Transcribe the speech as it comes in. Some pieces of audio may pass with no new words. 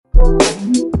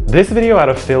This video out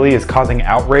of Philly is causing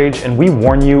outrage, and we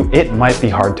warn you, it might be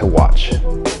hard to watch.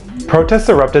 Protests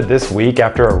erupted this week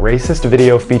after a racist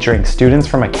video featuring students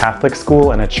from a Catholic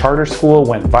school and a charter school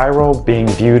went viral, being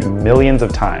viewed millions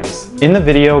of times. In the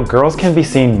video, girls can be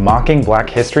seen mocking Black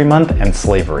History Month and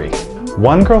slavery.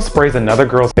 One girl sprays another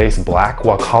girl's face black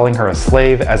while calling her a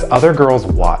slave as other girls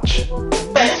watch. You're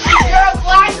a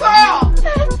black girl!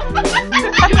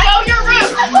 You know your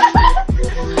roots!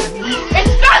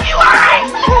 It's February!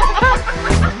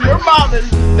 Your mom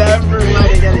is never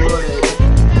letting anyone in.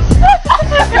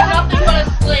 You're nothing but a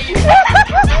slave.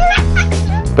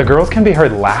 The girls can be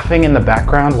heard laughing in the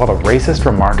background while the racist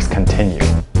remarks continue.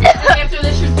 After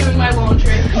this, you're doing my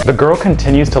laundry. The girl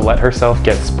continues to let herself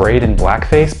get sprayed in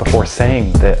blackface before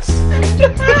saying this.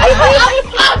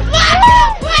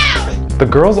 The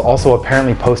girls also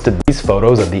apparently posted these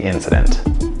photos of the incident.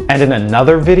 And in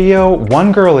another video,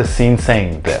 one girl is seen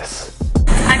saying this.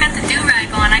 I got the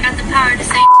do-rag on, I got the power to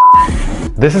say.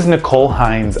 This is Nicole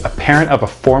Hines, a parent of a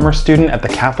former student at the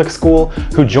Catholic school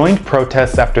who joined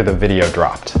protests after the video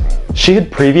dropped. She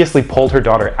had previously pulled her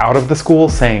daughter out of the school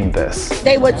saying this.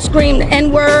 They would scream the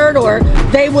N-word, or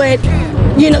they would,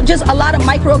 just a lot of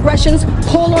microaggressions,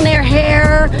 pull on their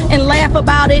hair and laugh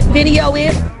about it, video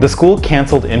it. The school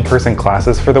canceled in-person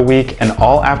classes for the week, and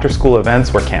all after-school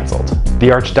events were canceled. The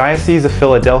Archdiocese of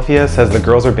Philadelphia says the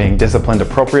girls are being disciplined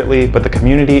appropriately, but the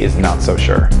community is not so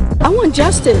sure. I want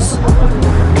justice.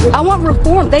 I want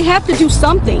reform. They have to do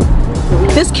something.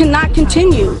 This cannot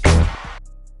continue.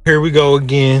 Here we go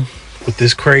again with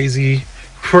this crazy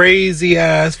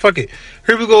ass, fuck it.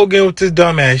 Here we go again with this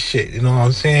dumbass shit. You know what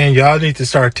I'm saying? Y'all need to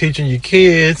start teaching your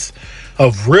kids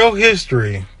of real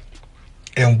history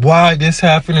and why this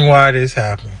happened and why this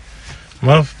happened.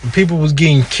 People was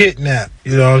getting kidnapped,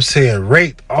 you know what I'm saying?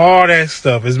 Raped, all that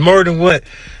stuff. It's more than what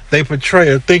they portray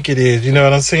or think it is, you know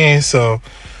what I'm saying? So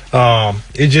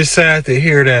it's just sad to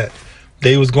hear that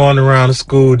they was going around the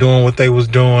school doing what they was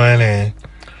doing, and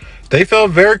they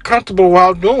felt very comfortable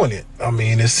while doing it. I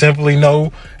mean, it's simply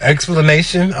no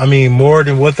explanation. I mean, more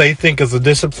than what they think is a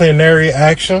disciplinary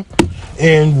action.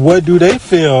 And what do they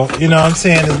feel, you know what I'm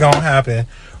saying, is going to happen,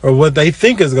 or what they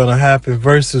think is going to happen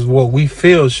versus what we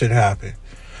feel should happen.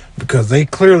 Because they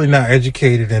clearly not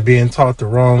educated and being taught the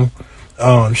wrong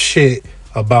shit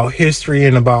about history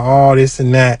and about all this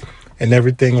and that and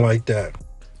everything like that.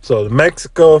 So the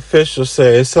Mexico officials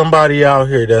say it's somebody out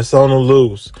here that's on the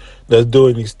loose that's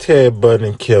doing these Ted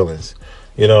Bundy killings.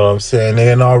 You know what I'm saying? They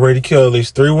had already killed at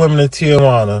least 3 women in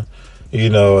Tijuana,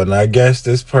 and I guess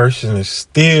this person is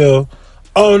still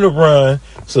on the run.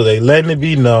 So they letting it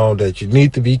be known that you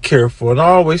need to be careful. And I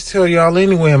always tell y'all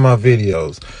anyway in my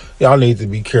videos, y'all need to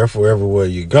be careful everywhere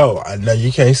you go. I know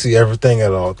you can't see everything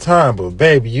at all time, but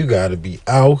baby, you got to be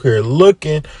out here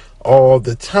looking all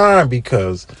the time,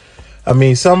 because I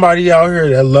mean, somebody out here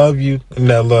that love you and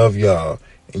that love y'all,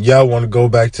 and y'all want to go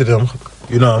back to them,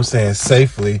 you know what I'm saying,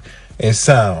 safely and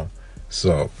sound.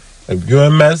 So if you're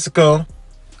in Mexico,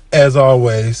 as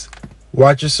always,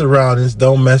 watch your surroundings.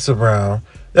 Don't mess around.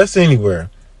 That's anywhere.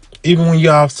 Even when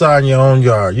you're outside in your own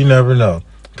yard, you never know.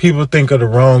 People think of the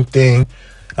wrong thing.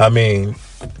 I mean,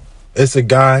 it's a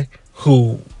guy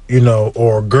who,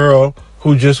 or a girl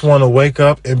who just want to wake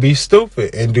up and be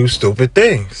stupid and do stupid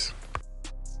things.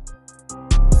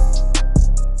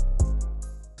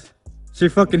 She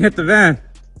fucking hit the van.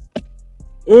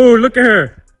 Ooh, look at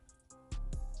her.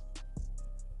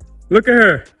 Look at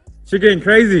her. She getting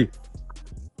crazy.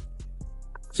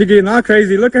 She getting all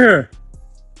crazy. Look at her.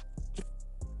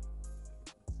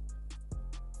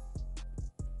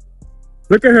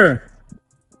 Look at her.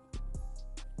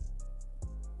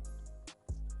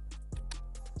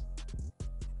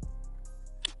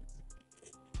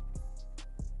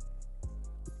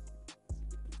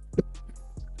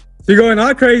 She going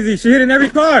all crazy. She hitting every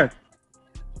car.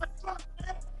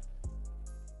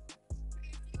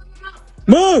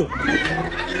 Move.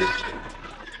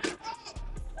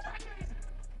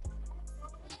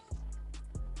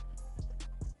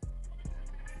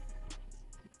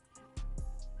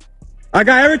 I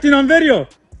got everything on video.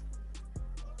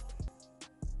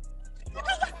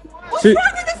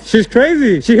 She's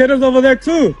crazy. She hit us over there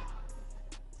too.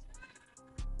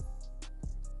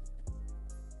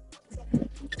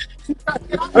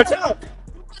 Watch out!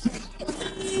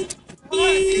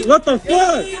 What the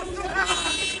fuck?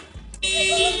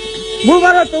 Move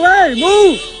out of the way!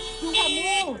 Move!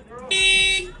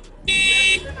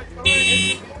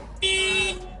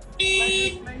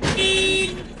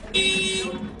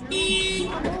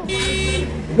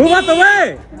 Move out the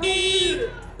way!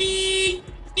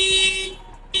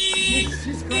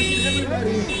 She's crushing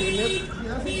everybody.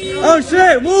 Oh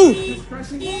shit, move!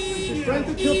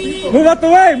 Move out the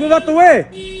way, move out the way!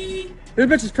 This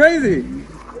bitch is crazy.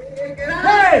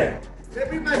 Hey!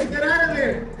 Everybody get out of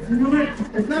there!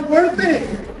 It's not worth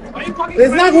it!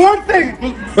 It's not worth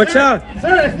it! Watch out!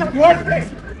 Sir, it's not worth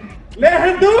it! Let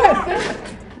him do it!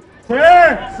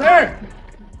 Sir! Sir!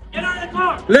 Get out of the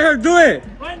car! Let her do it!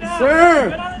 Right now! Sir!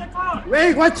 Get out of the car!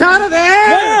 Wait, watch out of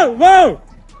there! Whoa!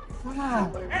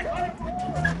 Whoa!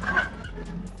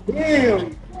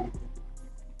 Damn!